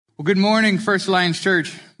Well, good morning, First Alliance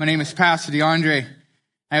Church. My name is Pastor DeAndre.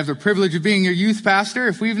 I have the privilege of being your youth pastor.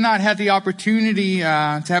 If we've not had the opportunity to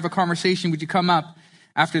have a conversation, would you come up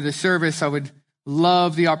after the service? I would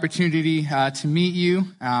love the opportunity to meet you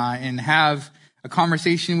and have a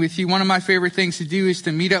conversation with you. One of my favorite things to do is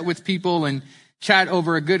to meet up with people and chat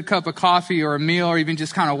over a good cup of coffee or a meal, or even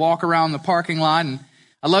just kind of walk around the parking lot. And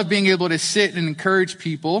I love being able to sit and encourage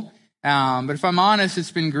people. But if I'm honest, it's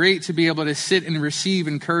been great to be able to sit and receive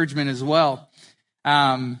encouragement as well.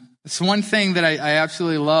 It's one thing that I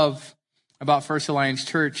absolutely love about First Alliance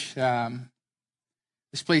Church.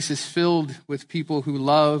 This place is filled with people who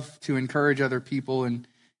love to encourage other people, and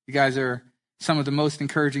you guys are some of the most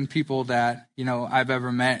encouraging people that, I've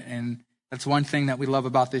ever met. And that's one thing that we love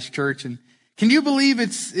about this church. And can you believe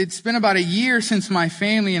it's been about a year since my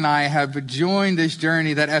family and I have joined this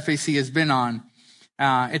journey that FAC has been on.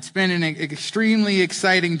 It's been an extremely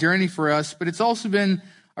exciting journey for us, but it's also been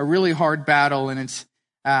a really hard battle. And it's,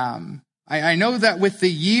 I know that with the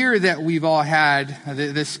year that we've all had,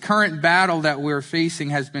 this current battle that we're facing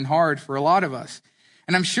has been hard for a lot of us.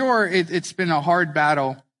 And I'm sure it's been a hard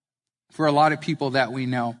battle for a lot of people that we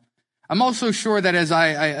know. I'm also sure that as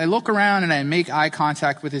I look around and I make eye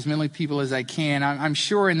contact with as many people as I can, I'm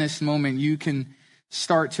sure in this moment you can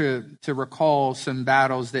start to recall some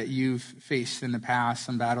battles that you've faced in the past,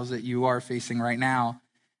 some battles that you are facing right now,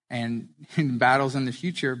 and battles in the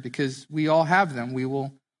future, because we all have them. We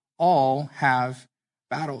will all have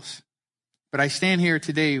battles. But I stand here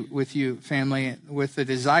today with you, family, with a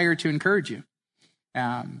desire to encourage you.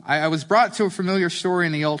 I was brought to a familiar story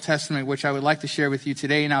in the Old Testament, which I would like to share with you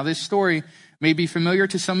today. Now, this story may be familiar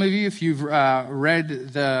to some of you if you've read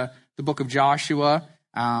the book of Joshua,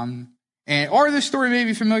 or this story may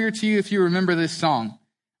be familiar to you if you remember this song.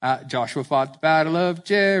 Joshua fought the battle of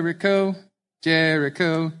Jericho,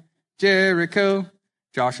 Jericho, Jericho.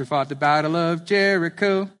 Joshua fought the battle of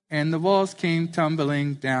Jericho, and the walls came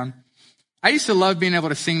tumbling down. I used to love being able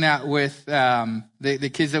to sing that with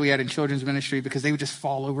the kids that we had in children's ministry, because they would just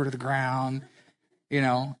fall over to the ground.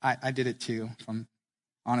 I did it too, if I'm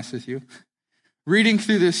honest with you. Reading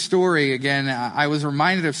through this story again, I was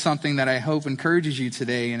reminded of something that I hope encourages you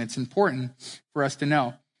today, and it's important for us to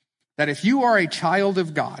know that if you are a child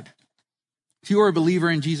of God, if you are a believer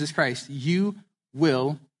in Jesus Christ, you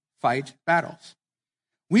will fight battles.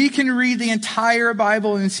 We can read the entire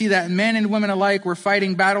Bible and see that men and women alike were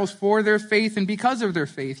fighting battles for their faith and because of their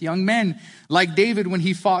faith. Young men like David when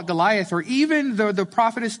he fought Goliath, or even the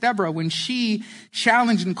prophetess Deborah when she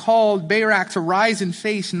challenged and called Barak to rise and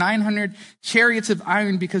face 900 chariots of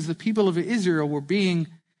iron because the people of Israel were being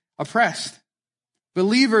oppressed.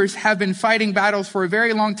 Believers have been fighting battles for a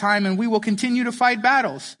very long time, and we will continue to fight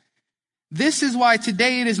battles. This is why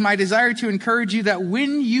today it is my desire to encourage you that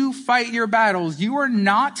when you fight your battles, you are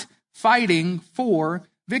not fighting for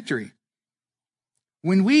victory.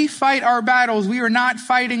 When we fight our battles, we are not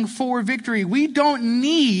fighting for victory. We don't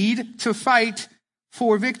need to fight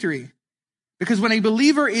for victory. Because when a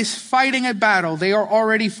believer is fighting a battle, they are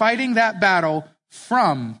already fighting that battle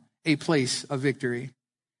from a place of victory.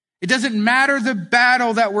 It doesn't matter the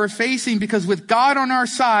battle that we're facing, because with God on our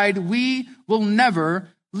side, we will never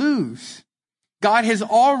lose. God has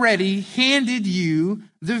already handed you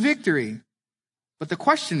the victory. But the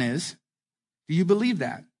question is, do you believe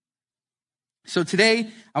that? So today,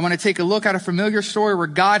 I want to take a look at a familiar story where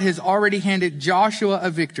God has already handed Joshua a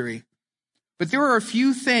victory. But there are a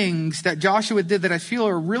few things that Joshua did that I feel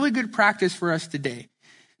are really good practice for us today.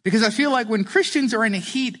 Because I feel like when Christians are in the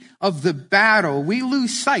heat of the battle, we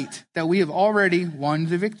lose sight that we have already won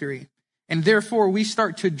the victory. And therefore, we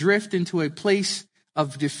start to drift into a place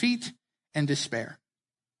of defeat and despair.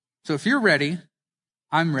 So if you're ready,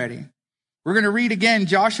 I'm ready. We're going to read again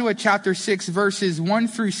Joshua chapter 6, verses 1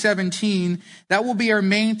 through 17. That will be our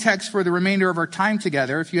main text for the remainder of our time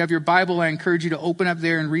together. If you have your Bible, I encourage you to open up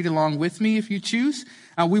there and read along with me if you choose.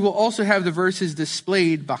 We will also have the verses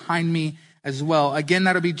displayed behind me as well. Again,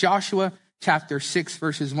 that'll be Joshua chapter 6,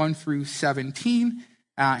 verses 1 through 17.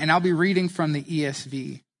 And I'll be reading from the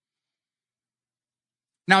ESV.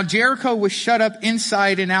 Now Jericho was shut up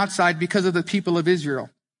inside and outside because of the people of Israel.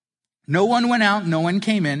 No one went out, no one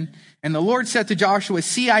came in. And the Lord said to Joshua,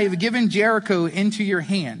 "See, I have given Jericho into your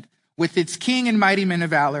hand, with its king and mighty men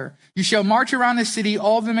of valor. You shall march around the city,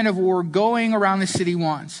 all the men of war, going around the city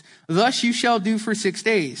once. Thus you shall do for 6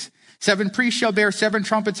 days. 7 priests shall bear 7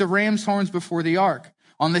 trumpets of ram's horns before the ark.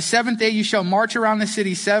 On the 7th day you shall march around the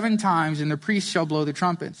city 7 times, and the priests shall blow the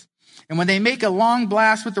trumpets. And when they make a long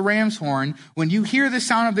blast with the ram's horn, when you hear the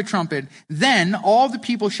sound of the trumpet, then all the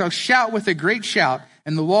people shall shout with a great shout,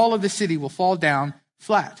 and the wall of the city will fall down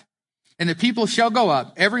flat. and the people shall go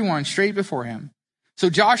up, every one straight before him. So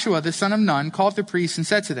Joshua, the son of Nun, called the priests and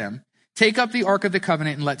said to them, take up the ark of the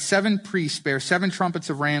covenant and let 7 priests bear 7 trumpets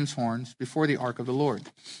of ram's horns before the ark of the Lord.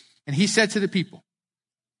 And he said to the people,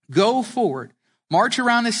 go forward, march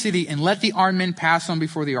around the city, and let the armed men pass on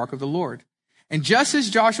before the ark of the Lord. And just as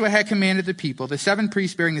Joshua had commanded the people, the 7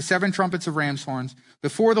 priests bearing the 7 trumpets of ram's horns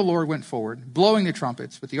before the Lord went forward, blowing the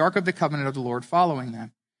trumpets, with the ark of the covenant of the Lord following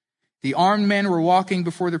them. The armed men were walking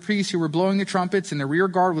before the priests who were blowing the trumpets, and the rear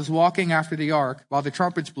guard was walking after the ark, while the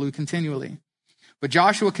trumpets blew continually. But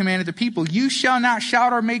Joshua commanded the people, you shall not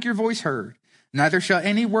shout or make your voice heard, neither shall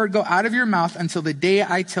any word go out of your mouth until the day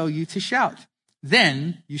I tell you to shout.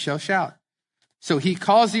 Then you shall shout. So he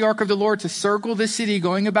caused the ark of the Lord to circle the city,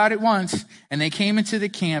 going about it once, and they came into the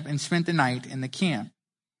camp and spent the night in the camp.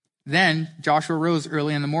 Then Joshua rose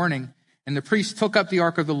early in the morning, and the priests took up the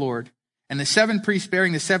ark of the Lord. And the 7 priests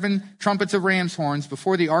bearing the 7 trumpets of ram's horns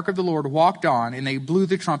before the ark of the Lord walked on, and they blew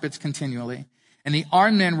the trumpets continually. And the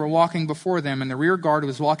armed men were walking before them, and the rear guard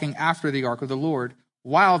was walking after the ark of the Lord,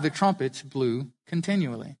 while the trumpets blew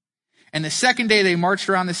continually. And the second day they marched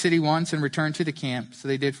around the city once and returned to the camp, so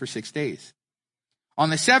they did for 6 days. On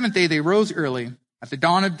the 7th day they rose early at the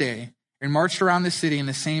dawn of day and marched around the city in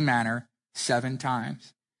the same manner 7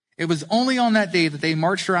 times. It was only on that day that they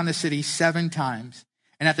marched around the city 7 times.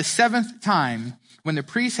 And at the 7th time, when the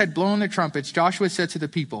priests had blown the trumpets, Joshua said to the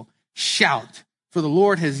people, shout, for the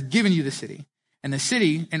Lord has given you the city. And the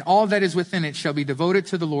city and all that is within it shall be devoted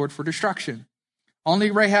to the Lord for destruction.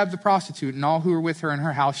 Only Rahab the prostitute and all who are with her in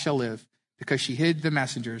her house shall live, because she hid the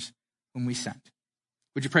messengers whom we sent.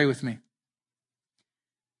 Would you pray with me?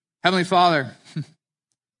 Heavenly Father,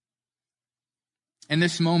 in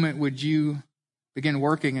this moment, would you begin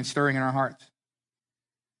working and stirring in our hearts?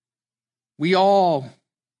 We all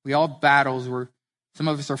battles. Some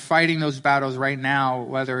of us are fighting those battles right now,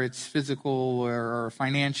 whether it's physical or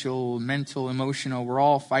financial, mental, emotional. We're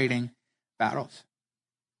all fighting battles.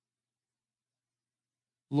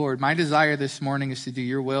 Lord, my desire this morning is to do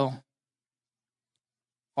your will.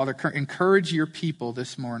 Father, encourage your people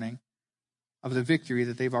this morning of the victory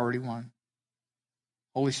that they've already won.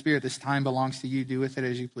 Holy Spirit, this time belongs to you. Do with it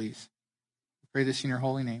as you please. I pray this in your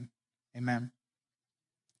holy name. Amen.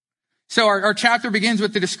 So our chapter begins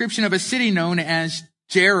with the description of a city known as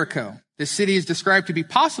Jericho. This city is described to be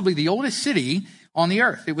possibly the oldest city on the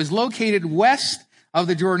earth. It was located west of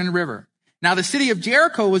the Jordan River. Now, the city of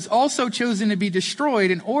Jericho was also chosen to be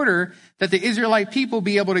destroyed in order that the Israelite people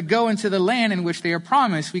be able to go into the land in which they are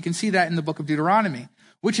promised. We can see that in the book of Deuteronomy,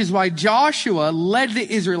 which is why Joshua led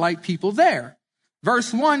the Israelite people there.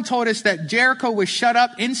 Verse 1 told us that Jericho was shut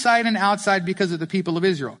up inside and outside because of the people of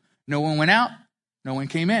Israel. No one went out, no one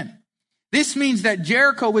came in. This means that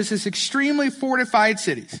Jericho was this extremely fortified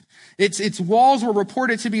city. Its walls were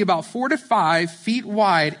reported to be about 4 to 5 feet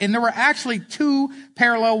wide, and there were actually 2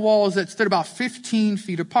 parallel walls that stood about 15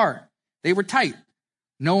 feet apart. They were tight.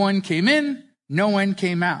 No one came in, no one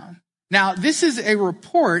came out. Now, this is a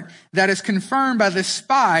report that is confirmed by the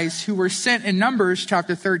spies who were sent in Numbers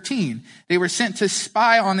chapter 13. They were sent to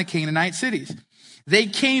spy on the Canaanite cities. They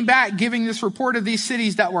came back giving this report of these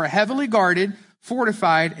cities that were heavily guarded,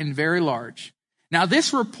 fortified, and very large. Now,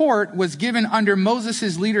 this report was given under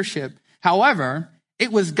Moses' leadership. However,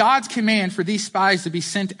 it was God's command for these spies to be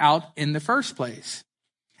sent out in the first place.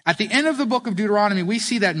 At the end of the book of Deuteronomy, we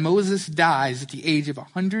see that Moses dies at the age of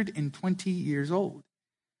 120 years old.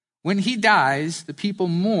 When he dies, the people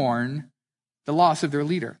mourn the loss of their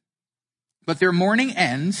leader. But their mourning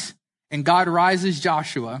ends, and God rises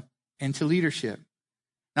Joshua into leadership.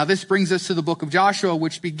 Now, this brings us to the book of Joshua,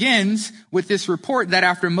 which begins with this report that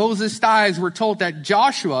after Moses dies, we're told that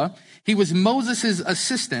Joshua, he was Moses'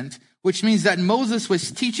 assistant, which means that Moses was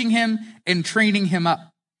teaching him and training him up.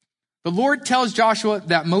 The Lord tells Joshua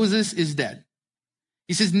that Moses is dead.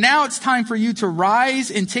 He says, now it's time for you to rise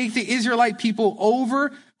and take the Israelite people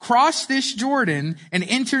over, cross this Jordan, and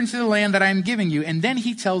enter into the land that I am giving you. And then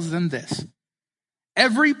he tells them this: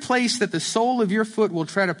 every place that the sole of your foot will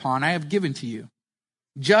tread upon, I have given to you,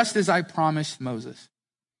 just as I promised Moses.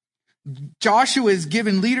 Joshua is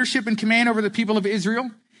given leadership and command over the people of Israel.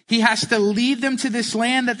 He has to lead them to this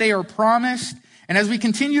land that they are promised. And as we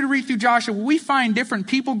continue to read through Joshua, we find different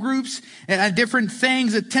people groups and different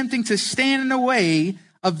things attempting to stand in the way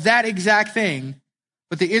of that exact thing.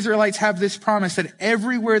 But the Israelites have this promise that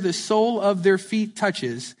everywhere the sole of their feet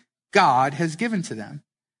touches, God has given to them.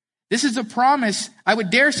 This is a promise, I would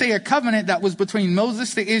dare say a covenant that was between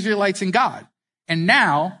Moses, the Israelites, and God. And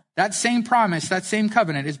now that same promise, that same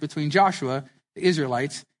covenant is between Joshua, the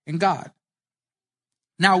Israelites, and God.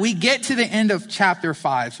 Now we get to the end of chapter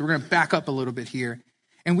 5, so we're going to back up a little bit here.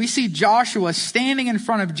 And we see Joshua standing in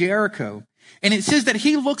front of Jericho. And it says that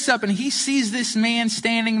he looks up and he sees this man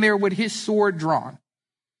standing there with his sword drawn.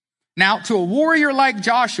 Now, to a warrior like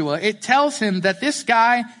Joshua, it tells him that this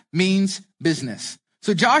guy means business.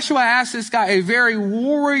 So Joshua asks this guy a very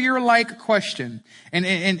warrior-like question. And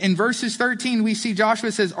in verses 13, we see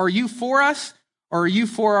Joshua says, are you for us or are you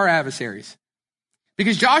for our adversaries?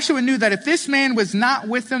 Because Joshua knew that if this man was not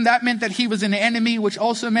with them, that meant that he was an enemy, which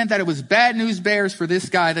also meant that it was bad news bears for this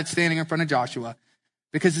guy that's standing in front of Joshua.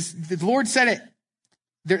 Because the Lord said it,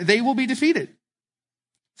 they will be defeated.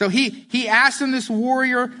 So he asked him this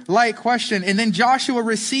warrior-like question, and then Joshua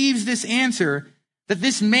receives this answer that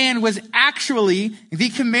this man was actually the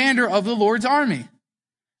commander of the Lord's army.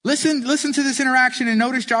 Listen to this interaction and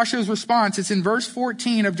notice Joshua's response. It's in verse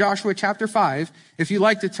 14 of Joshua chapter 5. If you'd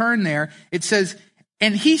like to turn there, it says,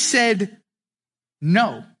 and he said,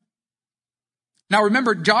 no. Now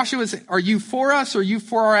remember, Joshua is, are you for us or are you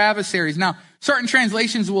for our adversaries? Now, certain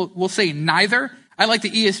translations will say neither. I like the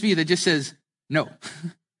ESV that just says no.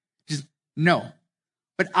 Just no.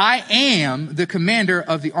 But I am the commander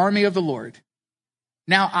of the army of the Lord.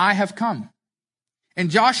 Now I have come. And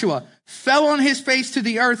Joshua fell on his face to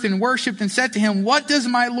the earth and worshiped and said to him, what does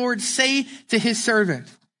my Lord say to his servant?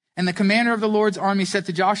 And the commander of the Lord's army said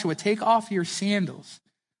to Joshua, take off your sandals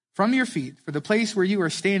from your feet, for the place where you are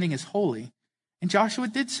standing is holy. And Joshua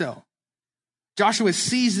did so. Joshua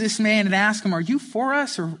sees this man and asks him, are you for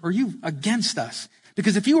us or are you against us?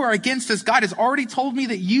 Because if you are against us, God has already told me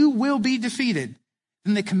that you will be defeated.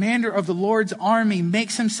 Then the commander of the Lord's army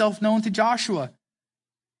makes himself known to Joshua.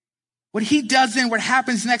 What he does then, what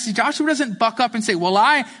happens next is Joshua doesn't buck up and say, well,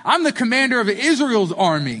 I'm the commander of Israel's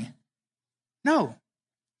army. No.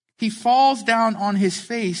 He falls down on his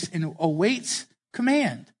face and awaits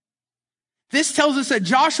command. This tells us that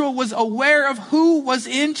Joshua was aware of who was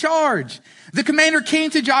in charge. The commander came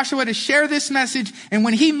to Joshua to share this message, and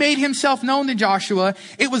when he made himself known to Joshua,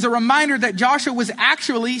 it was a reminder that Joshua was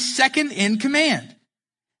actually second in command.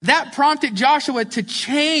 That prompted Joshua to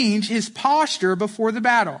change his posture before the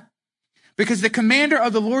battle. Because the commander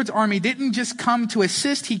of the Lord's army didn't just come to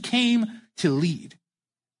assist, he came to lead.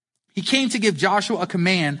 He came to give Joshua a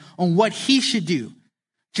command on what he should do.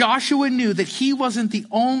 Joshua knew that he wasn't the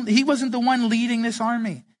one leading this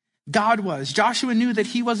army. God was. Joshua knew that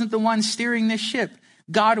he wasn't the one steering this ship.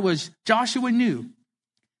 God was. Joshua knew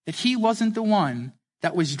that he wasn't the one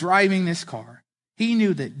that was driving this car. He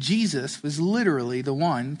knew that Jesus was literally the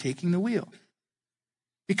one taking the wheel.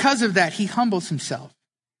 Because of that, he humbles himself.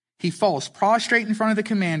 He falls prostrate in front of the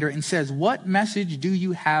commander and says, what message do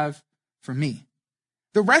you have for me?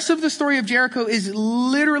 The rest of the story of Jericho is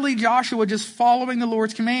literally Joshua just following the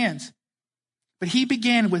Lord's commands. But he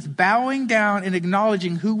began with bowing down and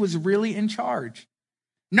acknowledging who was really in charge.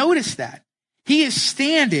 Notice that. He is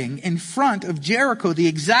standing in front of Jericho, the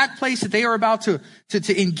exact place that they are about to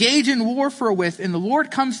engage in warfare with. And the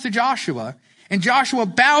Lord comes to Joshua, and Joshua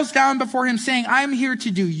bows down before him saying, I'm here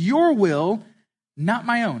to do your will, not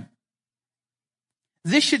my own.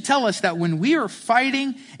 This should tell us that when we are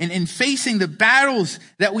fighting and facing the battles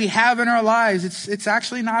that we have in our lives, it's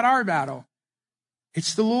actually not our battle.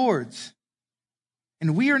 It's the Lord's.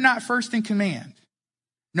 And we are not first in command.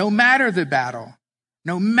 No matter the battle,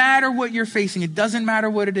 no matter what you're facing, it doesn't matter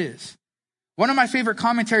what it is. One of my favorite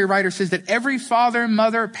commentary writers says that every father,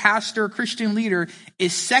 mother, pastor, Christian leader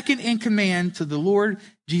is second in command to the Lord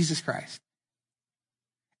Jesus Christ.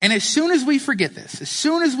 And as soon as we forget this, as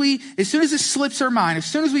soon as it slips our mind, as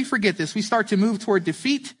soon as we forget this, we start to move toward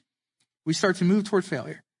defeat. We start to move toward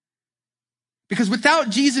failure. Because without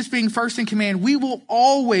Jesus being first in command, we will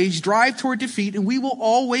always drive toward defeat and we will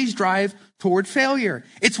always drive toward failure.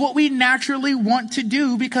 It's what we naturally want to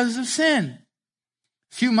do because of sin.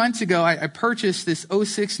 A few months ago, I purchased this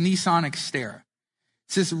 06 Nissan Xterra.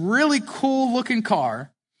 It's this really cool looking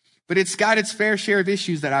car, but it's got its fair share of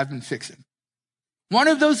issues that I've been fixing. One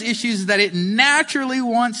of those issues is that it naturally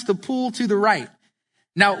wants to pull to the right.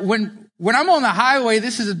 Now, when I'm on the highway,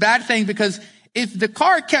 this is a bad thing because if the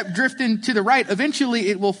car kept drifting to the right, eventually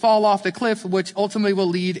it will fall off the cliff, which ultimately will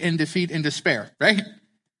lead in defeat and despair, right?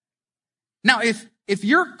 Now, if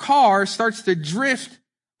your car starts to drift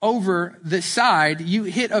over the side, you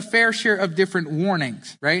hit a fair share of different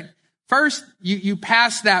warnings, right? First, you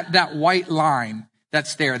pass that white line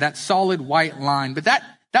that's there, that solid white line, but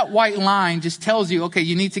that white line just tells you, okay,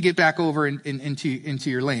 you need to get back over into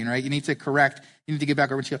your lane, right? You need to correct, you need to get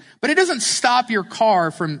back over to your, but it doesn't stop your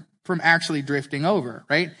car from actually drifting over,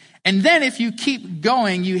 right? And then if you keep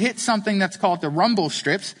going, you hit something that's called the rumble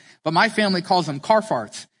strips, but my family calls them car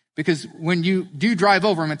farts because when you do drive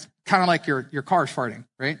over them, it's kind of like your car's farting,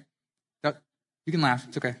 right? You can laugh.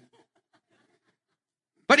 It's okay.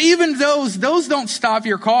 But even those don't stop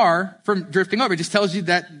your car from drifting over. It just tells you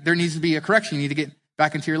that there needs to be a correction. You need to get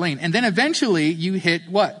back into your lane. And then eventually you hit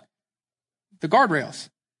what? The guardrails.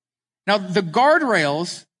 Now, the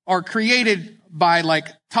guardrails are created by like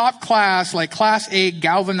top class, like class A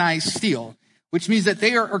galvanized steel, which means that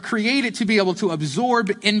they are created to be able to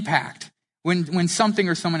absorb impact when something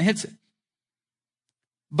or someone hits it.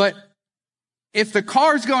 But if the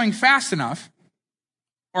car's going fast enough,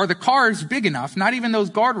 or the car is big enough, not even those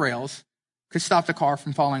guardrails could stop the car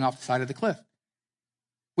from falling off the side of the cliff,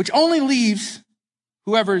 which only leaves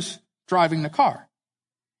whoever's driving the car.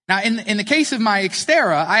 Now, in the case of my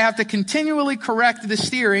Xterra, I have to continually correct the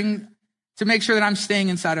steering to make sure that I'm staying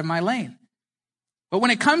inside of my lane. But when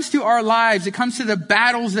it comes to our lives, it comes to the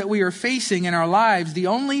battles that we are facing in our lives, the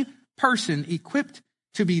only person equipped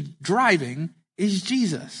to be driving is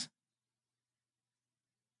Jesus.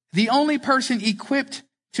 The only person equipped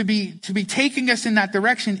to be taking us in that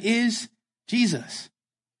direction is Jesus.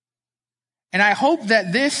 And I hope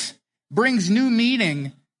that this brings new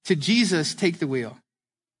meaning to Jesus take the wheel.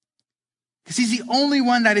 Because he's the only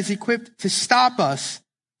one that is equipped to stop us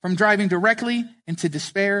from driving directly into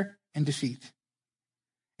despair and defeat.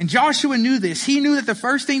 And Joshua knew this. He knew that the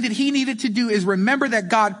first thing that he needed to do is remember that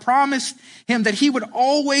God promised him that he would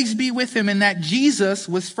always be with him and that Jesus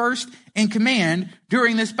was first in command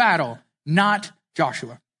during this battle, not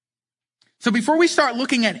Joshua. So before we start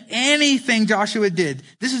looking at anything Joshua did,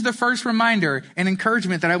 this is the first reminder and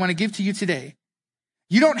encouragement that I want to give to you today.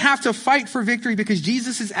 You don't have to fight for victory because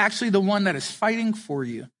Jesus is actually the one that is fighting for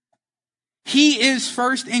you. He is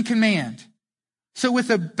first in command. So with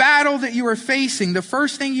the battle that you are facing, the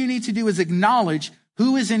first thing you need to do is acknowledge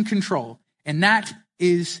who is in control, and that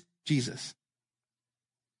is Jesus.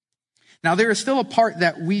 Now, there is still a part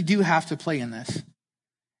that we do have to play in this,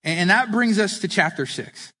 and that brings us to chapter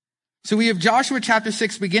 6. So we have Joshua chapter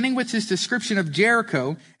 6, beginning with his description of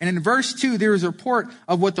Jericho. And in verse 2, there is a report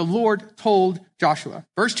of what the Lord told Joshua.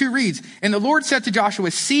 Verse 2 reads, "And the Lord said to Joshua,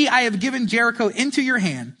 see, I have given Jericho into your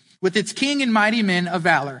hand with its king and mighty men of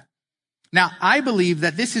valor." Now, I believe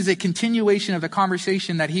that this is a continuation of the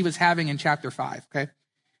conversation that he was having in chapter 5, okay?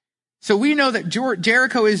 So we know that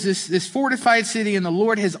Jericho is this fortified city, and the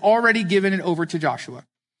Lord has already given it over to Joshua.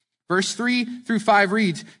 Verse 3 through 5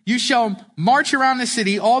 reads, "You shall march around the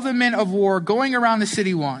city, all the men of war going around the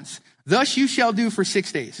city once. Thus you shall do for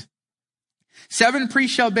 6 days. 7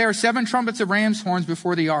 priests shall bear 7 trumpets of ram's horns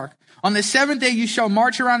before the ark. On the 7th day you shall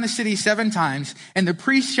march around the city 7 times, and the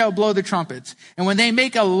priests shall blow the trumpets. And when they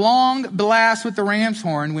make a long blast with the ram's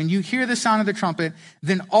horn, when you hear the sound of the trumpet,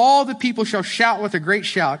 then all the people shall shout with a great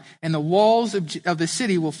shout, and the walls of the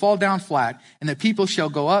city will fall down flat, and the people shall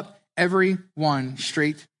go up, every one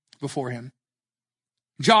straight before him."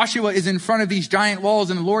 Joshua is in front of these giant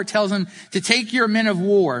walls, and the Lord tells him to take your men of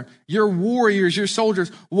war, your warriors, your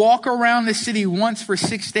soldiers, walk around the city once for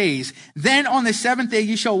 6 days. Then on the 7th day,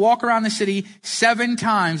 you shall walk around the city 7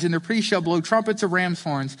 times, and the priests shall blow trumpets of ram's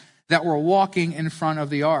horns that were walking in front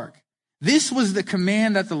of the ark. This was the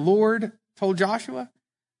command that the Lord told Joshua.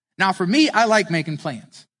 Now, for me, I like making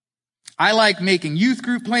plans. I like making youth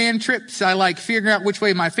group plan trips. I like figuring out which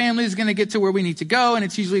way my family is going to get to where we need to go. And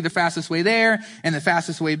it's usually the fastest way there and the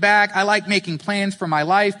fastest way back. I like making plans for my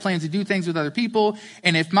life, plans to do things with other people.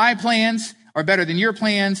 And if my plans are better than your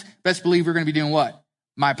plans, best believe we're going to be doing what?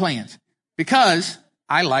 My plans. Because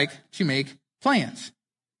I like to make plans.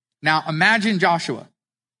 Now imagine Joshua,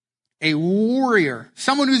 a warrior,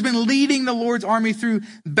 someone who's been leading the Lord's army through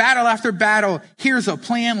battle after battle. Here's a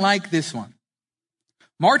plan like this one.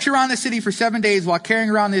 March around the city for 7 days while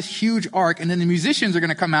carrying around this huge ark, and then the musicians are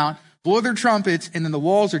going to come out, blow their trumpets, and then the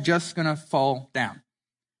walls are just going to fall down.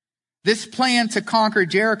 This plan to conquer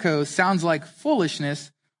Jericho sounds like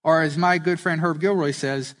foolishness, or as my good friend Herb Gilroy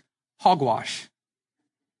says, hogwash.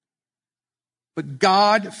 But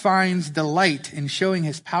God finds delight in showing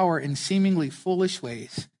his power in seemingly foolish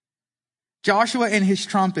ways. Joshua and his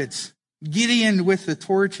trumpets, Gideon with the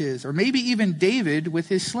torches, or maybe even David with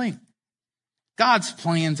his sling. God's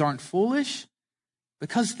plans aren't foolish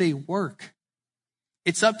because they work.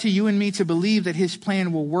 It's up to you and me to believe that his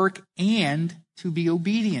plan will work and to be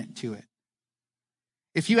obedient to it.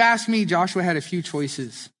 If you ask me, Joshua had a few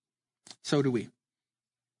choices. So do we.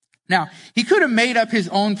 Now, he could have made up his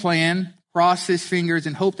own plan, crossed his fingers,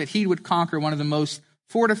 and hoped that he would conquer one of the most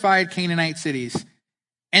fortified Canaanite cities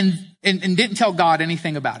and didn't tell God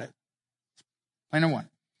anything about it. Plan number one.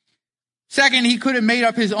 Second, he could have made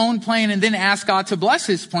up his own plan and then asked God to bless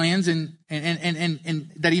his plans and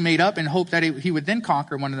that he made up and hope that he would then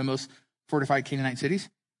conquer one of the most fortified Canaanite cities.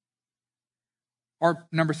 Or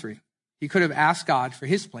number 3, He could have asked God for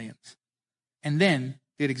his plans and then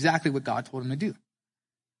did exactly what God told him to do.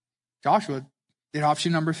 Joshua did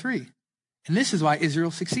option number 3. And this is why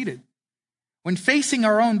Israel succeeded. When facing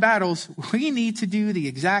our own battles, we need to do the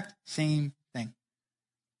exact same thing.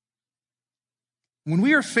 When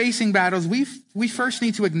we are facing battles, we first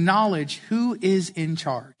need to acknowledge who is in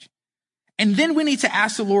charge. And then we need to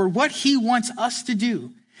ask the Lord what he wants us to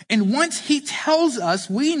do. And once he tells us,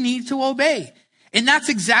 we need to obey. And that's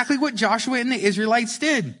exactly what Joshua and the Israelites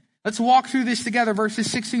did. Let's walk through this together.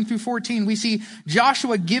 Verses 16 through 14. We see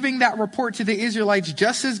Joshua giving that report to the Israelites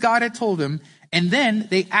just as God had told him. And then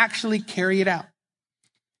they actually carry it out.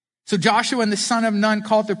 So Joshua and the son of Nun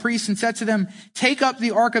called the priests and said to them, take up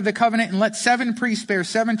the ark of the covenant and let 7 priests bear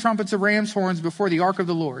 7 trumpets of ram's horns before the ark of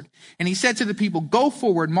the Lord. And he said to the people, go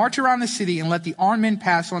forward, march around the city and let the armed men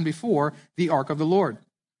pass on before the ark of the Lord.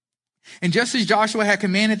 And just as Joshua had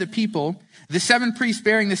commanded the people, the 7 priests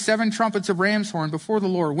bearing the 7 trumpets of ram's horn before the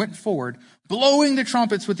Lord went forward, blowing the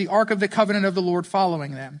trumpets with the ark of the covenant of the Lord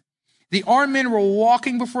following them. The armed men were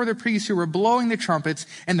walking before the priests who were blowing the trumpets,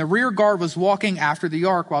 and the rear guard was walking after the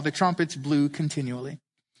ark while the trumpets blew continually.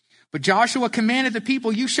 But Joshua commanded the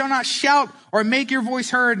people, you shall not shout or make your voice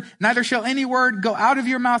heard, neither shall any word go out of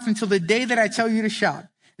your mouth until the day that I tell you to shout.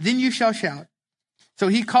 Then you shall shout. So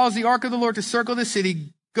he caused the ark of the Lord to circle the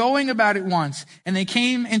city, going about it once, and they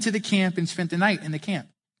came into the camp and spent the night in the camp.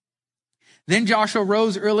 Then Joshua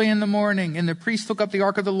rose early in the morning, and the priests took up the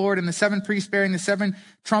ark of the Lord, and the 7 priests bearing the 7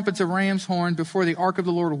 trumpets of ram's horn before the ark of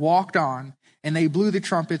the Lord walked on, and they blew the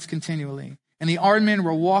trumpets continually. And the armed men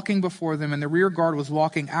were walking before them, and the rear guard was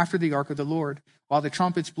walking after the ark of the Lord, while the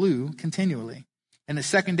trumpets blew continually. And the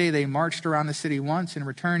second day they marched around the city once and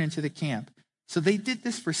returned into the camp. So they did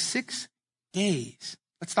this for 6 days.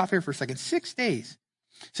 Let's stop here for a second. 6 days.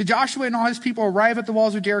 So Joshua and all his people arrived at the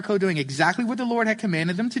walls of Jericho doing exactly what the Lord had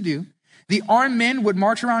commanded them to do. The armed men would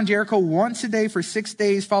march around Jericho once a day for 6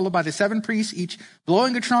 days, followed by the 7 priests, each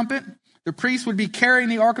blowing a trumpet. The priests would be carrying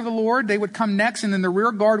the ark of the Lord. They would come next, and then the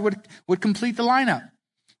rear guard would complete the lineup.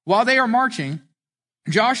 While they are marching,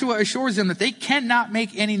 Joshua assures them that they cannot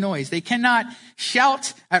make any noise. They cannot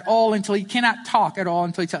shout at all until he cannot talk at all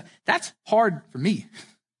until he tells. That's hard for me.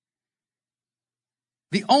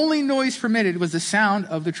 The only noise permitted was the sound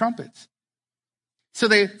of the trumpets. So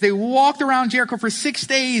they walked around Jericho for 6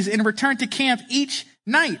 days and returned to camp each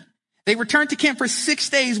night. They returned to camp for 6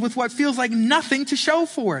 days with what feels like nothing to show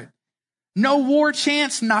for it. No war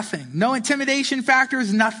chants, nothing. No intimidation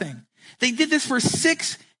factors, nothing. They did this for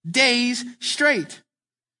 6 days straight.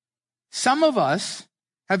 Some of us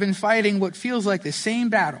have been fighting what feels like the same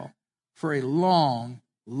battle for a long,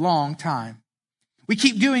 long time. We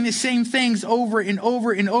keep doing the same things over and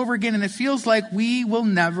over and over again, and it feels like we will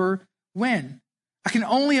never win. I can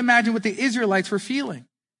only imagine what the Israelites were feeling.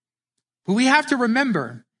 But we have to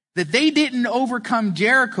remember that they didn't overcome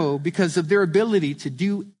Jericho because of their ability to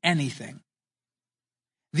do anything.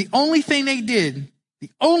 The only thing they did,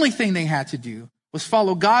 the only thing they had to do was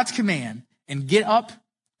follow God's command and get up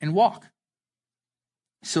and walk.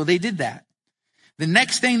 So they did that. The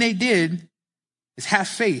next thing they did is have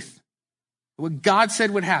faith that what God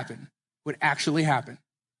said would happen would actually happen.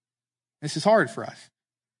 This is hard for us.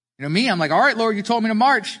 You know me, I'm like, all right, Lord, you told me to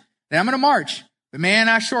march, then I'm going to march. But man,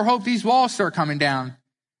 I sure hope these walls start coming down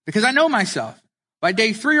because I know myself. By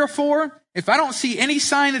day 3 or 4, if I don't see any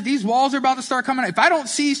sign that these walls are about to start coming, if I don't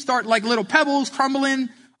start like little pebbles crumbling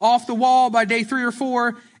off the wall by day 3 or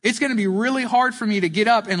 4, it's going to be really hard for me to get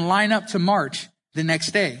up and line up to march the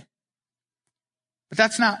next day. But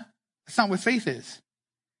that's not what faith is.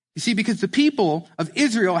 You see, because the people of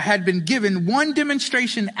Israel had been given one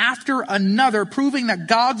demonstration after another, proving that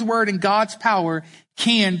God's word and God's power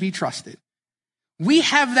can be trusted. We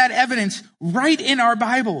have that evidence right in our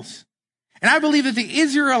Bibles. And I believe that the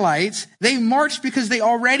Israelites, they marched because they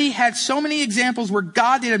already had so many examples where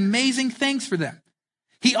God did amazing things for them.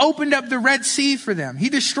 He opened up the Red Sea for them. He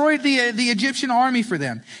destroyed the Egyptian army for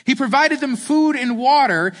them. He provided them food and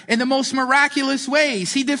water in the most miraculous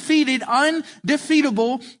ways. He defeated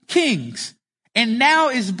undefeatable kings and now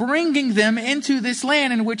is bringing them into this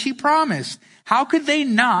land in which he promised. How could they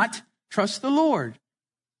not trust the Lord?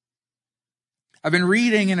 I've been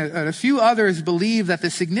reading, and a few others believe that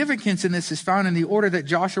the significance in this is found in the order that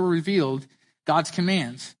Joshua revealed God's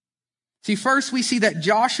commands. See, first we see that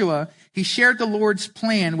Joshua, he shared the Lord's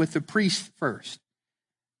plan with the priest first.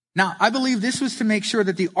 Now, I believe this was to make sure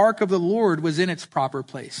that the ark of the Lord was in its proper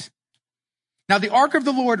place. Now, the ark of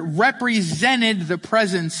the Lord represented the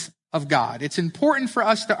presence of God. It's important for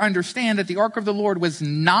us to understand that the ark of the Lord was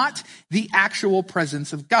not the actual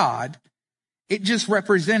presence of God. It just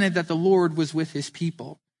represented that the Lord was with his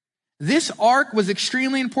people. This ark was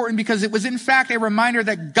extremely important because it was in fact a reminder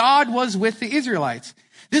that God was with the Israelites.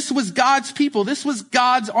 This was God's people. This was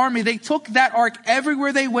God's army. They took that ark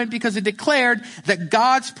everywhere they went because it declared that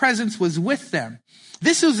God's presence was with them.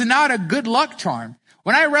 This was not a good luck charm.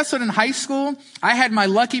 When I wrestled in high school, I had my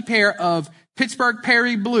lucky pair of Pittsburgh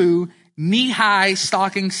Perry blue knee-high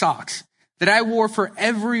stocking socks that I wore for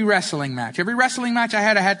every wrestling match. Every wrestling match I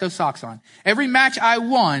had those socks on. Every match I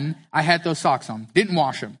won, I had those socks on. Didn't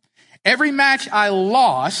wash them. Every match I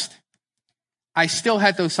lost, I still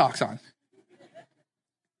had those socks on.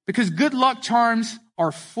 Because good luck charms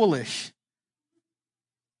are foolish.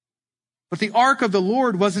 But the ark of the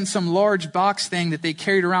Lord wasn't some large box thing that they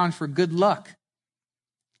carried around for good luck.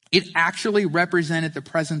 It actually represented the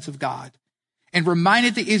presence of God and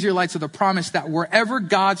reminded the Israelites of the promise that wherever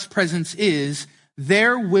God's presence is,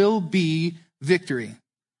 there will be victory.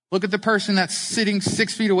 Look at the person that's sitting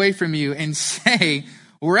 6 feet away from you and say,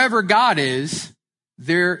 wherever God is,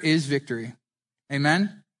 there is victory.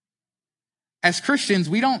 Amen? As Christians,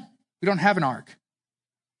 we don't have an ark,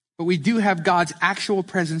 but we do have God's actual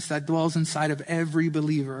presence that dwells inside of every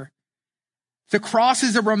believer. The cross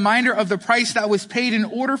is a reminder of the price that was paid in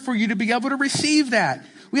order for you to be able to receive that.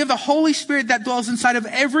 We have the Holy Spirit that dwells inside of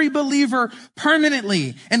every believer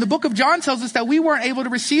permanently. And the book of John tells us that we weren't able to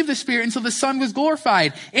receive the Spirit until the Son was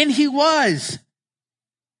glorified. And he was.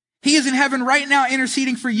 He is in heaven right now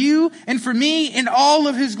interceding for you and for me in all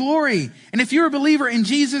of his glory. And if you're a believer in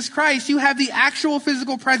Jesus Christ, you have the actual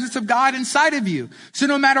physical presence of God inside of you. So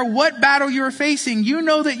no matter what battle you're facing, you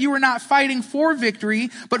know that you are not fighting for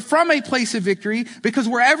victory, but from a place of victory, because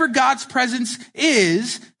wherever God's presence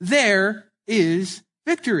is, there is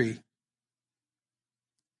victory.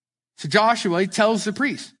 So Joshua, he tells the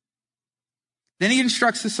priest. Then he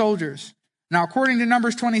instructs the soldiers. Now, according to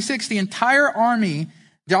Numbers 26, the entire army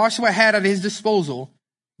Joshua had at his disposal,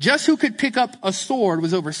 just who could pick up a sword,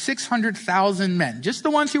 was over 600,000 men. Just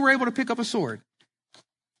the ones who were able to pick up a sword.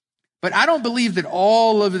 But I don't believe that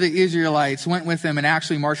all of the Israelites went with them and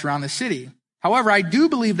actually marched around the city. However, I do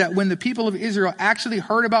believe that when the people of Israel actually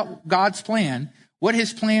heard about God's plan, what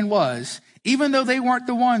his plan was, even though they weren't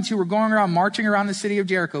the ones who were going around marching around the city of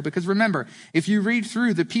Jericho, because remember, if you read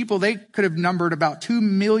through the people, they could have numbered about 2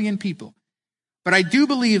 million people. But I do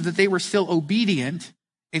believe that they were still obedient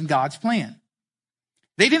in God's plan.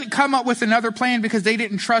 They didn't come up with another plan because they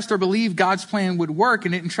didn't trust or believe God's plan would work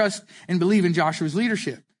and didn't trust and believe in Joshua's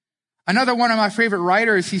leadership. Another one of my favorite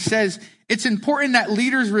writers, he says, it's important that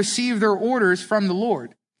leaders receive their orders from the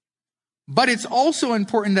Lord, but it's also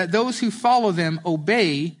important that those who follow them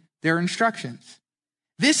obey their instructions.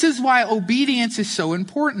 This is why obedience is so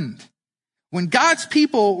important. When God's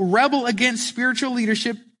people rebel against spiritual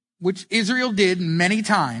leadership, which Israel did many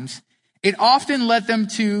times, it often led them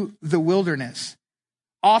to the wilderness,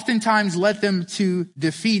 oftentimes led them to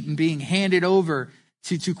defeat and being handed over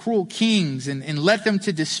to cruel kings and led them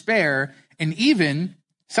to despair and even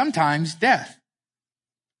sometimes death.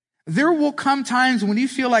 There will come times when you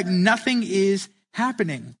feel like nothing is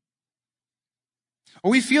happening,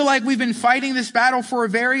 or we feel like we've been fighting this battle for a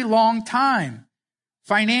very long time.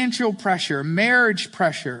 Financial pressure, marriage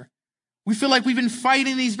pressure. We feel like we've been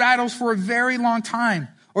fighting these battles for a very long time.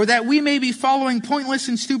 Or that we may be following pointless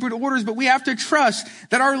and stupid orders, but we have to trust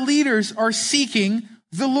that our leaders are seeking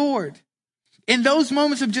the Lord. In those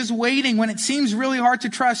moments of just waiting, when it seems really hard to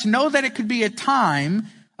trust, know that it could be a time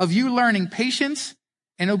of you learning patience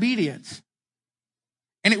and obedience.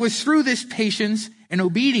 And it was through this patience and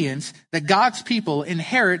obedience that God's people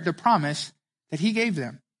inherit the promise that he gave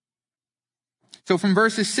them. So from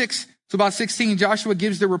verses 6 to about 16, Joshua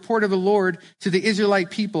gives the report of the Lord to the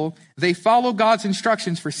Israelite people. They follow God's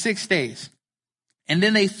instructions for 6 days. And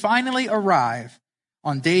then they finally arrive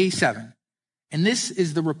on day 7. And this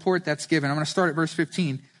is the report that's given. I'm going to start at verse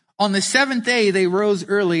 15. On the 7th day, they rose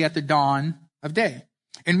early at the dawn of day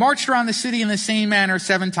and marched around the city in the same manner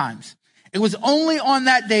 7 times. It was only on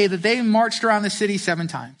that day that they marched around the city 7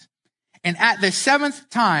 times. And at the 7th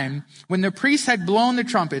time, when the priests had blown the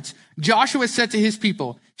trumpets, Joshua said to his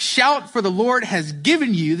people, shout, for the Lord has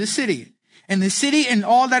given you the city. And the city and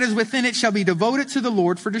all that is within it shall be devoted to the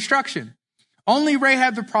Lord for destruction. Only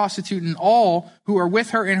Rahab the prostitute and all who are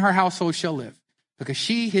with her in her household shall live, because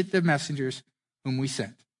she hid the messengers whom we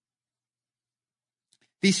sent.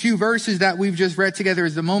 These few verses that we've just read together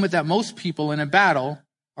is the moment that most people in a battle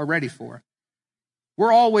are ready for.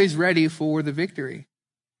 We're always ready for the victory.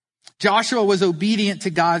 Joshua was obedient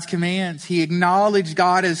to God's commands. He acknowledged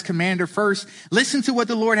God as commander first, listened to what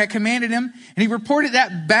the Lord had commanded him, and he reported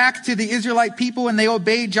that back to the Israelite people, and they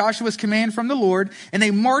obeyed Joshua's command from the Lord, and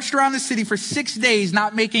they marched around the city for 6 days,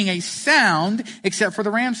 not making a sound except for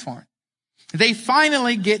the ram's horn. They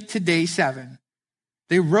finally get to day 7.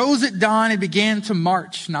 They rose at dawn and began to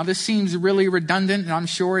march. Now, this seems really redundant, and I'm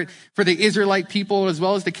sure for the Israelite people as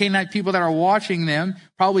well as the Canaanite people that are watching them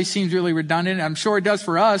probably seems really redundant. I'm sure it does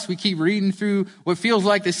for us. We keep reading through what feels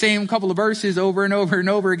like the same couple of verses over and over and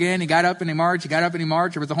over again. He got up and he marched. He got up and he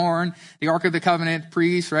marched. There was the horn, the Ark of the Covenant,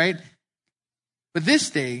 priests, right? But this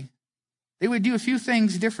day, they would do a few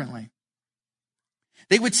things differently.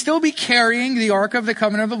 They would still be carrying the Ark of the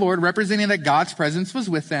Covenant of the Lord, representing that God's presence was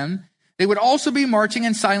with them. They would also be marching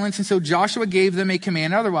in silence until Joshua gave them a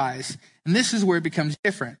command otherwise. And this is where it becomes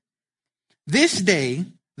different. This day,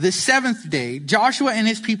 the 7th day, Joshua and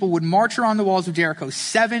his people would march around the walls of Jericho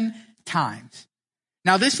 7 times.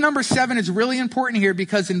 Now, this number 7 is really important here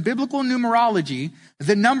because in biblical numerology,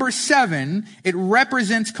 the number 7, it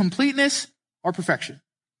represents completeness or perfection.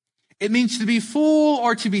 It means to be full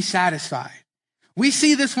or to be satisfied. We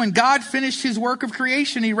see this when God finished his work of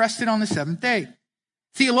creation, he rested on the 7th day.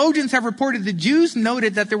 Theologians have reported the Jews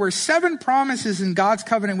noted that there were 7 promises in God's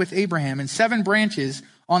covenant with Abraham and 7 branches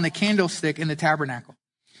on the candlestick in the tabernacle.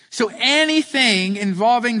 So anything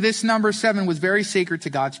involving this number 7 was very sacred to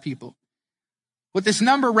God's people. What this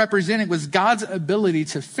number represented was God's ability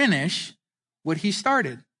to finish what he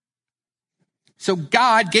started. So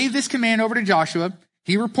God gave this command over to Joshua.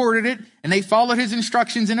 He reported it, and they followed his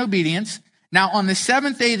instructions in obedience. Now, on the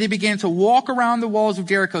 7th day, they began to walk around the walls of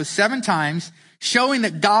Jericho 7 times, showing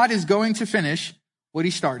that God is going to finish what he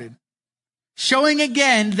started. Showing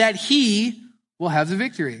again that he will have the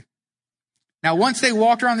victory. Now, once they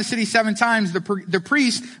walked around the city 7 times, the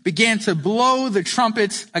priests began to blow the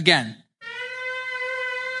trumpets again.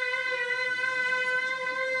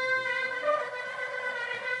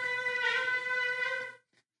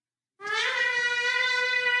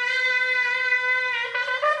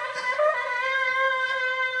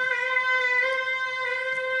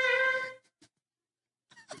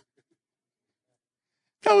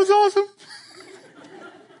 That was awesome.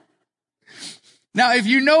 Now, if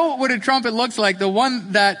you know what a trumpet looks like, the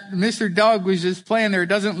one that Mr. Doug was just playing there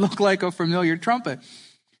doesn't look like a familiar trumpet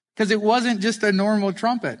because it wasn't just a normal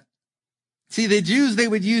trumpet. See, the Jews, they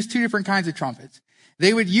would use 2 different kinds of trumpets.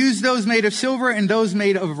 They would use those made of silver and those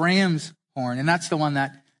made of ram's horn, and that's the one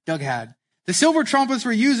that Doug had. The silver trumpets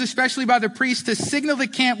were used especially by the priests to signal the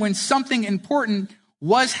camp when something important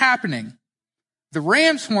was happening. The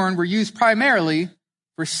ram's horn were used primarily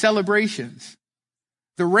for celebrations.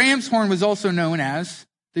 The ram's horn was also known as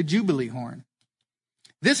the Jubilee horn.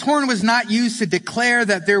 This horn was not used to declare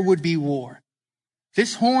that there would be war.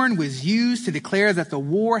 This horn was used to declare that the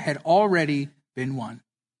war had already been won.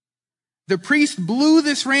 The priest blew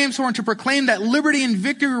this ram's horn to proclaim that liberty and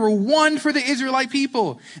victory were won for the Israelite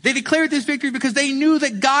people. They declared this victory because they knew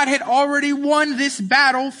that God had already won this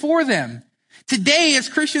battle for them. Today, as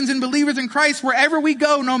Christians and believers in Christ, wherever we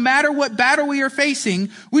go, no matter what battle we are facing,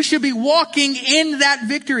 we should be walking in that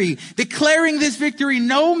victory, declaring this victory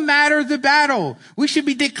no matter the battle. We should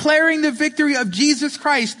be declaring the victory of Jesus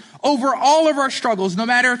Christ over all of our struggles, no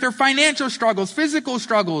matter if they're financial struggles, physical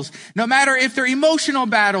struggles, no matter if they're emotional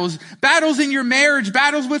battles, battles in your marriage,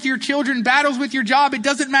 battles with your children, battles with your job. It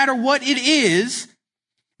doesn't matter what it is.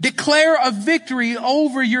 Declare a victory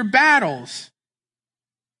over your battles.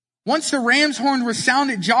 Once the ram's horn was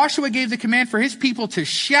sounded, Joshua gave the command for his people to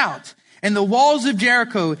shout, and the walls of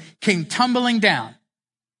Jericho came tumbling down.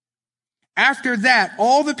 After that,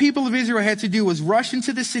 all the people of Israel had to do was rush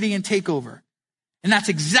into the city and take over. And that's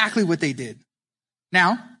exactly what they did.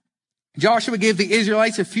 Now, Joshua gave the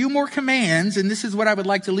Israelites a few more commands, and this is what I would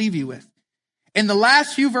like to leave you with. In the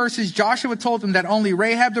last few verses, Joshua told them that only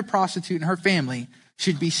Rahab the prostitute and her family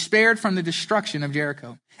should be spared from the destruction of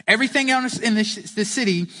Jericho. Everything else in the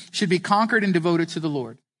city should be conquered and devoted to the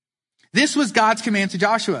Lord. This was God's command to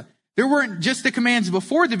Joshua. There weren't just the commands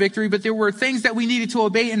before the victory, but there were things that we needed to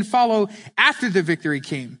obey and follow after the victory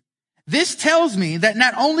came. This tells me that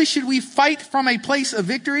not only should we fight from a place of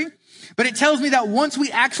victory, but it tells me that once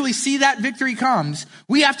we actually see that victory comes,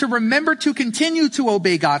 we have to remember to continue to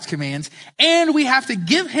obey God's commands, and we have to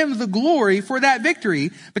give him the glory for that victory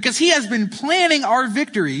because he has been planning our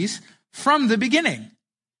victories from the beginning.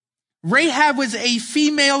 Rahab was a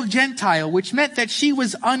female Gentile, which meant that she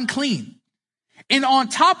was unclean. And on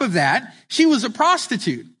top of that, she was a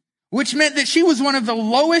prostitute, which meant that she was one of the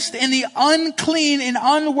lowest and the unclean and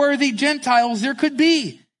unworthy Gentiles there could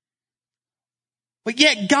be. But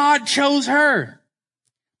yet God chose her.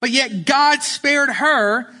 But yet God spared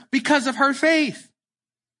her because of her faith.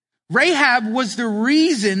 Rahab was the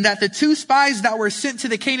reason that the 2 spies that were sent to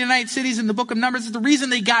the Canaanite cities in the book of Numbers, the reason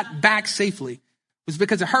they got back safely was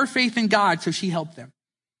because of her faith in God, so she helped them.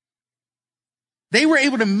 They were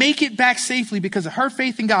able to make it back safely because of her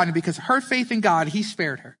faith in God, and because of her faith in God, he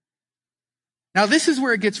spared her. Now, this is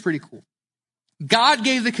where it gets pretty cool. God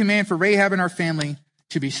gave the command for Rahab and her family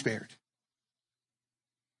to be spared.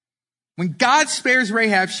 When God spares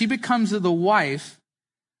Rahab, she becomes the wife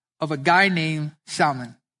of a guy named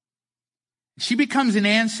Salmon. She becomes an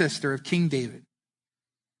ancestor of King David.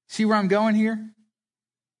 See where I'm going here?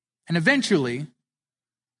 And eventually,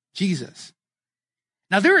 Jesus.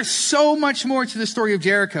 Now, there is so much more to the story of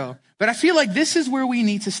Jericho, but I feel like this is where we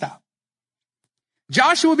need to stop.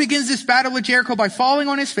 Joshua begins this battle with Jericho by falling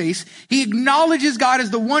on his face. He acknowledges God as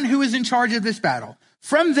the one who is in charge of this battle.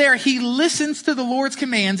 From there, he listens to the Lord's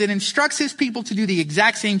commands and instructs his people to do the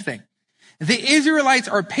exact same thing. The Israelites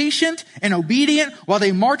are patient and obedient while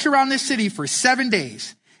they march around this city for 7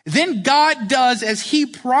 days. Then God does as he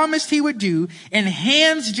promised he would do and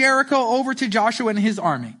hands Jericho over to Joshua and his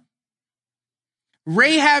army.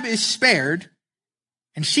 Rahab is spared,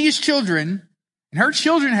 and she has children, and her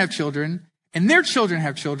children have children, and their children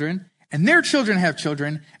have children, and their children have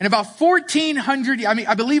children, and about 1,400,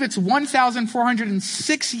 I believe it's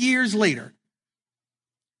 1,406 years later,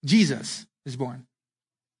 Jesus is born.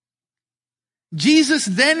 Jesus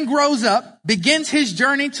then grows up, begins his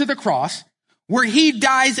journey to the cross, where he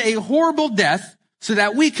dies a horrible death so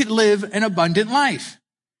that we could live an abundant life.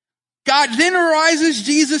 God then rises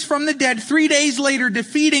Jesus from the dead 3 days later,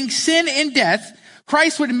 defeating sin and death.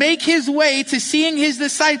 Christ would make his way to seeing his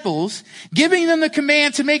disciples, giving them the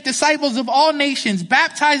command to make disciples of all nations,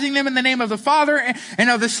 baptizing them in the name of the Father and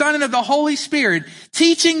of the Son and of the Holy Spirit,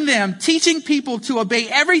 teaching people to obey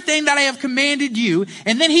everything that I have commanded you.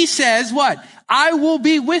 And then he says, what? I will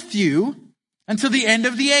be with you until the end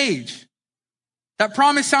of the age. That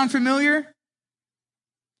promise sound familiar?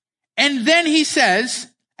 And then he says,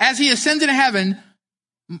 as he ascends into heaven,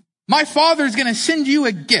 my Father is going to send you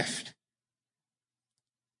a gift.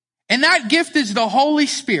 And that gift is the Holy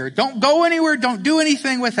Spirit. Don't go anywhere. Don't do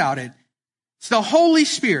anything without it. It's the Holy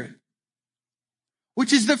Spirit,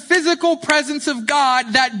 which is the physical presence of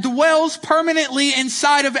God that dwells permanently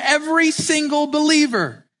inside of every single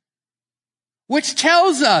believer. Which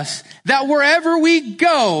tells us that wherever we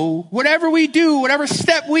go, whatever we do, whatever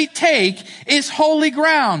step we take is holy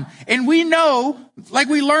ground. And we know, like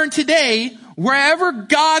we learned today, wherever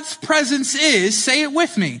God's presence is, say it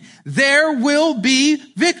with me, there will be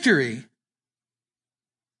victory.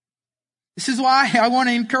 This is why I want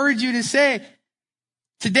to encourage you to say,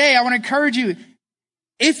 today I want to encourage you,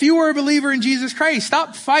 if you are a believer in Jesus Christ,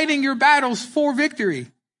 stop fighting your battles for victory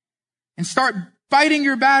and start fighting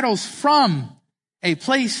your battles from a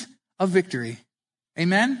place of victory.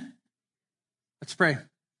 Amen? Let's pray.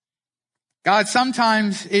 God,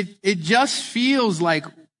 sometimes it just feels like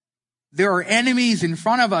there are enemies in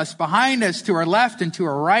front of us, behind us, to our left and to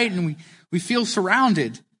our right, and we feel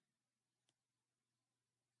surrounded.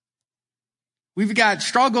 We've got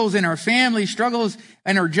struggles in our family, struggles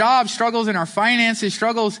in our jobs, struggles in our finances,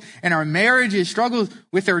 struggles in our marriages, struggles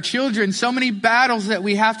with our children. So many battles that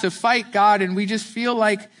we have to fight, God, and we just feel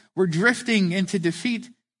like we're drifting into defeat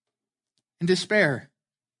and despair.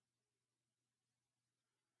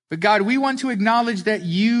 But God, we want to acknowledge that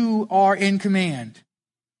you are in command.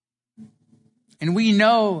 And we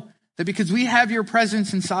know that because we have your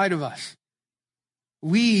presence inside of us,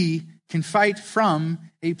 we can fight from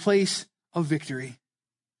a place of victory.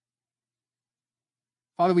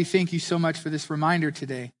 Father, we thank you so much for this reminder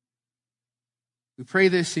today. We pray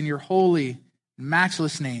this in your holy,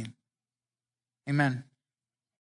 matchless name. Amen.